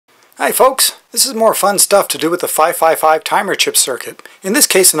Hi folks, this is more fun stuff to do with the 555 timer chip circuit. In this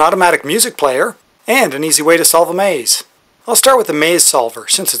case, an automatic music player and an easy way to solve a maze. I'll start with the maze solver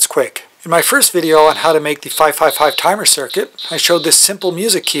since it's quick. In my first video on how to make the 555 timer circuit, I showed this simple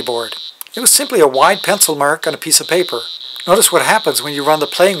music keyboard. It was simply a wide pencil mark on a piece of paper. Notice what happens when you run the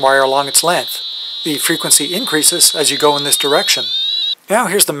playing wire along its length. The frequency increases as you go in this direction. Now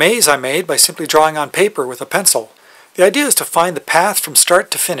here's the maze I made by simply drawing on paper with a pencil. The idea is to find the path from start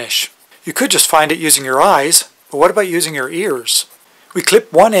to finish. You could just find it using your eyes, but what about using your ears? We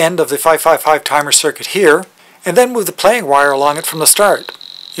clip one end of the 555 timer circuit here, and then move the playing wire along it from the start.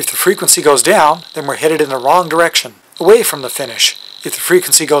 If the frequency goes down, then we're headed in the wrong direction, away from the finish. If the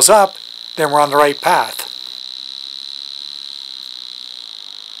frequency goes up, then we're on the right path.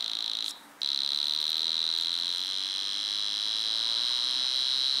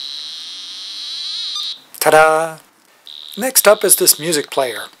 Ta-da! Next up is this music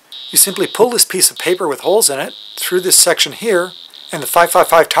player. You simply pull this piece of paper with holes in it through this section here, and the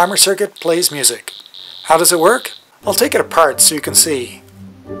 555 timer circuit plays music. How does it work? I'll take it apart so you can see.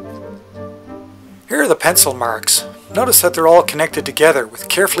 Here are the pencil marks. Notice that they're all connected together with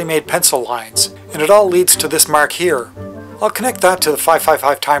carefully made pencil lines, and it all leads to this mark here. I'll connect that to the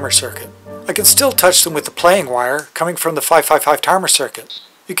 555 timer circuit. I can still touch them with the playing wire coming from the 555 timer circuit.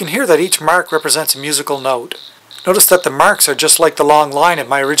 You can hear that each mark represents a musical note. Notice that the marks are just like the long line of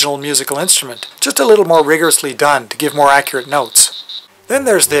my original musical instrument, just a little more rigorously done to give more accurate notes. Then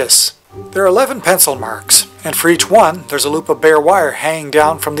there's this. There are 11 pencil marks, and for each one there's a loop of bare wire hanging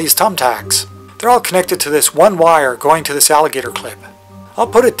down from these thumbtacks. They're all connected to this one wire going to this alligator clip. I'll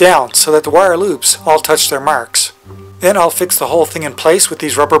put it down so that the wire loops all touch their marks. Then I'll fix the whole thing in place with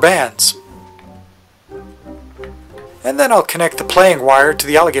these rubber bands. And then I'll connect the playing wire to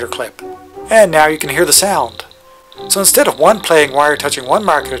the alligator clip. And now you can hear the sound. So instead of one playing wire touching one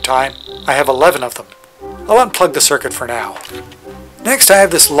mark at a time, I have 11 of them. I'll unplug the circuit for now. Next I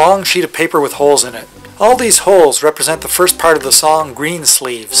have this long sheet of paper with holes in it. All these holes represent the first part of the song Green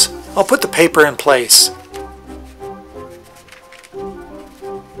Sleeves. I'll put the paper in place.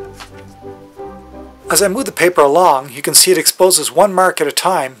 As I move the paper along, you can see it exposes one mark at a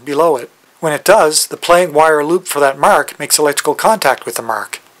time below it. When it does, the playing wire loop for that mark makes electrical contact with the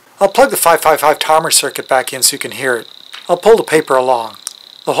mark. I'll plug the 555 timer circuit back in so you can hear it. I'll pull the paper along.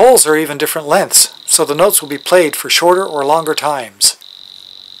 The holes are even different lengths, so the notes will be played for shorter or longer times.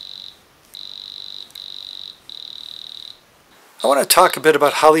 I want to talk a bit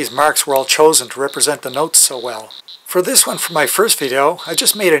about how these marks were all chosen to represent the notes so well. For this one from my first video, I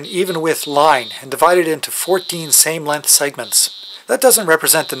just made an even width line and divided it into 14 same length segments. That doesn't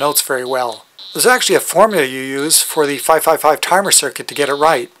represent the notes very well. There's actually a formula you use for the 555 timer circuit to get it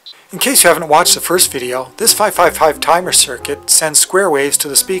right. In case you haven't watched the first video, this 555 timer circuit sends square waves to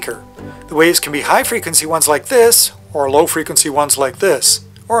the speaker. The waves can be high frequency ones like this, or low frequency ones like this,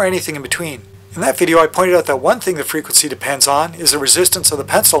 or anything in between. In that video I pointed out that one thing the frequency depends on is the resistance of the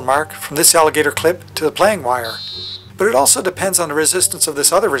pencil mark from this alligator clip to the playing wire. But it also depends on the resistance of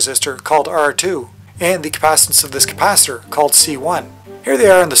this other resistor called R2, and the capacitance of this capacitor called C1. Here they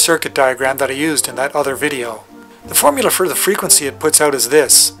are in the circuit diagram that I used in that other video. The formula for the frequency it puts out is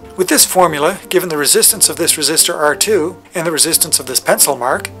this. With this formula, given the resistance of this resistor R2, and the resistance of this pencil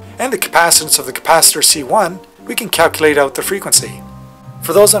mark, and the capacitance of the capacitor C1, we can calculate out the frequency.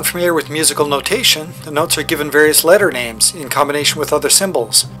 For those unfamiliar with musical notation, the notes are given various letter names in combination with other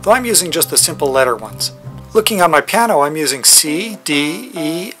symbols, though I'm using just the simple letter ones. Looking on my piano, I'm using C, D,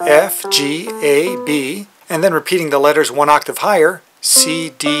 E, F, G, A, B, and then repeating the letters one octave higher,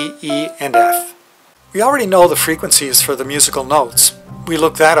 C, D, E, and F. We already know the frequencies for the musical notes. We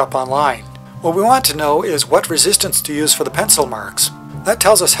looked that up online. What we want to know is what resistance to use for the pencil marks. That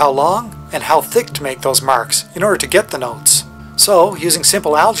tells us how long and how thick to make those marks in order to get the notes. So, using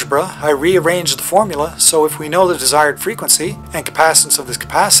simple algebra, I rearranged the formula so if we know the desired frequency and capacitance of this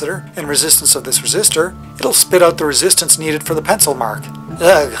capacitor and resistance of this resistor, it'll spit out the resistance needed for the pencil mark.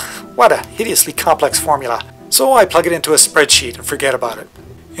 Ugh, what a hideously complex formula. So I plug it into a spreadsheet and forget about it.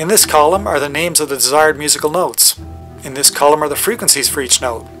 In this column are the names of the desired musical notes. In this column are the frequencies for each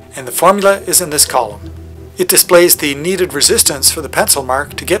note, and the formula is in this column. It displays the needed resistance for the pencil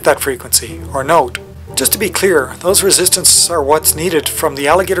mark to get that frequency, or note. Just to be clear, those resistances are what's needed from the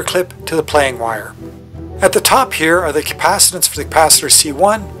alligator clip to the playing wire. At the top here are the capacitance for the capacitor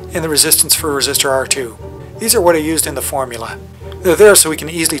C1 and the resistance for resistor R2. These are what I used in the formula. They're there so we can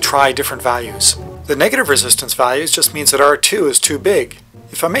easily try different values. The negative resistance values just means that R2 is too big.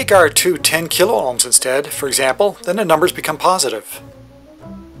 If I make R2 10 kiloohms instead, for example, then the numbers become positive.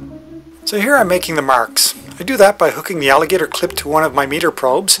 So here I'm making the marks. I do that by hooking the alligator clip to one of my meter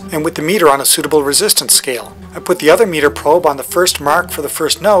probes and with the meter on a suitable resistance scale. I put the other meter probe on the first mark for the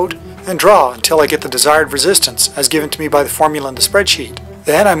first node and draw until I get the desired resistance as given to me by the formula in the spreadsheet.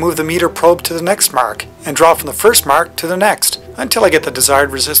 Then I move the meter probe to the next mark and draw from the first mark to the next until I get the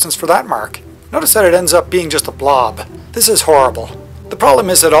desired resistance for that mark. Notice that it ends up being just a blob. This is horrible. The problem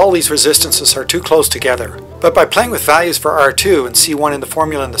is that all these resistances are too close together. But by playing with values for R2 and C1 in the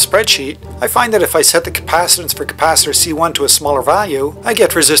formula in the spreadsheet, I find that if I set the capacitance for capacitor C1 to a smaller value, I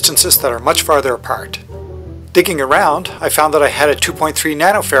get resistances that are much farther apart. Digging around, I found that I had a 2.3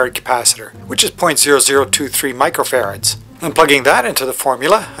 nanofarad capacitor, which is 0.0023 microfarads. And plugging that into the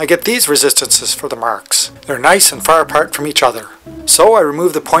formula, I get these resistances for the marks. They're nice and far apart from each other. So I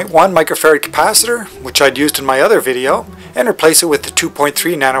remove the 0.1 microfarad capacitor, which I'd used in my other video, and replace it with the 2.3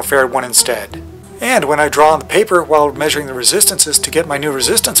 nanofarad one instead. And when I draw on the paper while measuring the resistances to get my new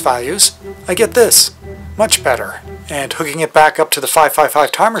resistance values, I get this. Much better. And hooking it back up to the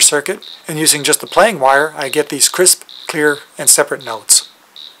 555 timer circuit and using just the playing wire, I get these crisp, clear, and separate notes.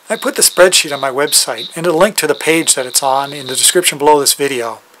 I put the spreadsheet on my website and a link to the page that it's on in the description below this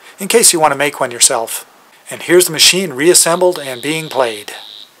video, in case you want to make one yourself. And here's the machine reassembled and being played.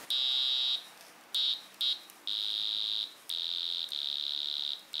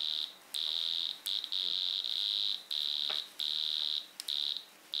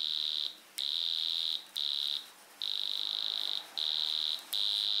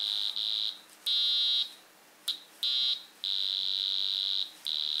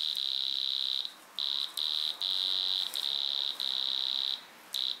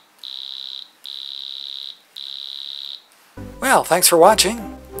 Well, thanks for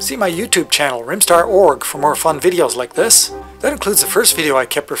watching. See my YouTube channel, rimstar.org, for more fun videos like this. That includes the first video I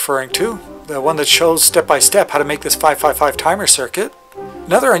kept referring to, the one that shows step by step how to make this 555 timer circuit.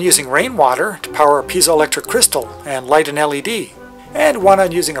 Another on using rainwater to power a piezoelectric crystal and light an LED. And one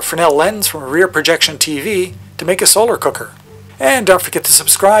on using a Fresnel lens from a rear projection TV to make a solar cooker. And don't forget to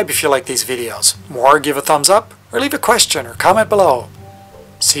subscribe if you like these videos. Or give a thumbs up, or leave a question or comment below.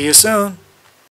 See you soon.